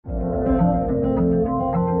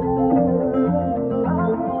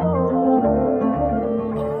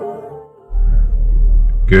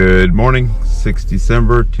Good morning, 6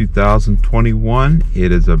 December 2021.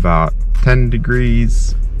 It is about 10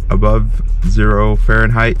 degrees above 0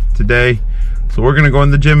 Fahrenheit today. So we're gonna go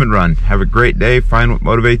in the gym and run. Have a great day, find what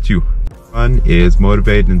motivates you. Fun is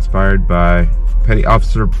motivated and inspired by Petty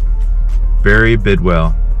Officer Barry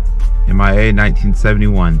Bidwell, MIA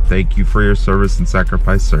 1971. Thank you for your service and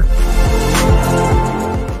sacrifice, sir.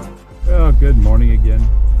 Well, good morning again.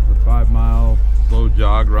 It's a 5-mile slow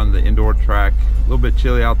jog, run the indoor track. A little bit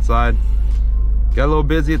chilly outside. Got a little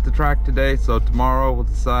busy at the track today, so tomorrow we'll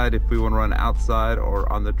decide if we want to run outside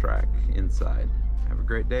or on the track inside. Have a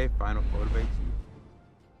great day. Find what motivates you.